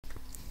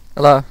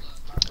Hello.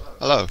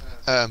 Hello.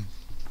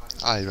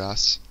 Hi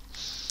Ras.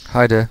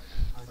 Hi there.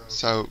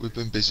 So we've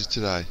been busy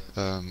today,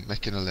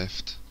 making a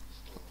lift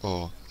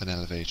or an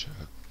elevator.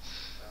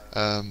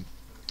 Um,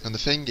 and the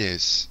thing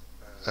is,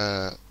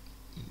 uh,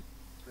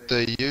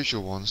 the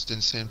usual ones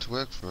didn't seem to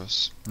work for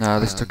us. No,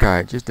 this took Um,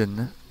 ages, didn't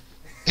it?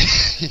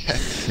 yeah,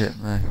 Shit,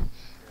 mate.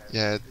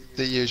 yeah,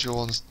 the usual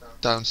ones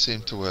don't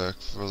seem to work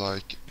for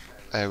like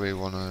how we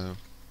want to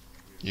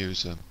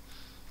use them.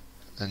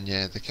 And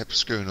yeah, they kept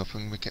screwing up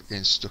and we kept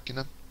getting stuck in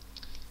them.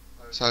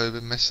 So we've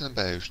been messing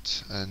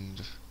about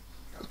and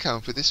we came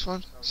up with this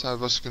one. So I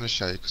was going to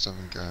show you because I'm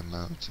going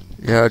out and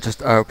Yeah, I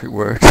just hope it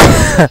works.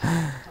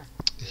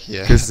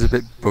 yeah. Because it's a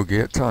bit buggy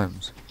at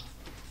times.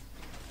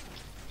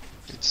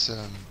 It's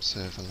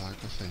server lag,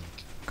 I think.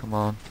 Come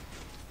on.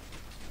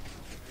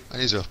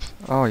 And he's up.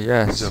 Oh, He's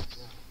yes. up.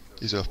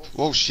 He's up.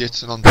 Oh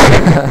shit! And on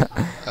top.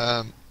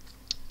 Um,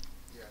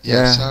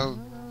 yeah. Yeah, So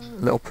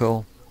little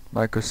pull.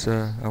 Make us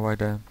our way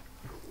down.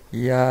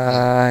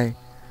 yeah, Yay.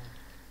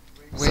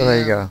 So we there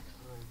you go.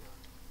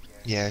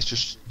 yeah, it's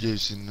just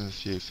using a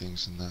few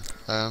things in there.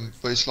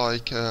 But it's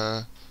like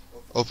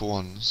other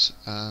ones.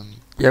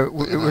 Yeah,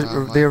 But you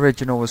know, the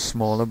original was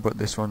smaller, but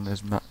this one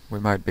is we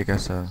made bigger,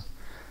 so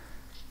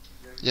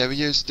yeah, we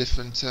use a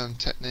different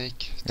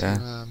technique to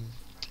yeah.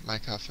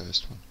 make our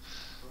first one.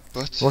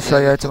 But We'll show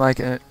yeah, you we how to put make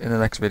it in the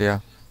next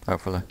video,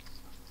 hopefully.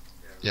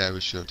 yeah, we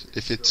should.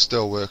 If it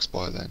still works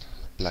by then,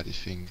 bloody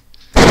thing.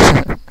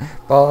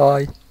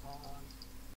 Bye.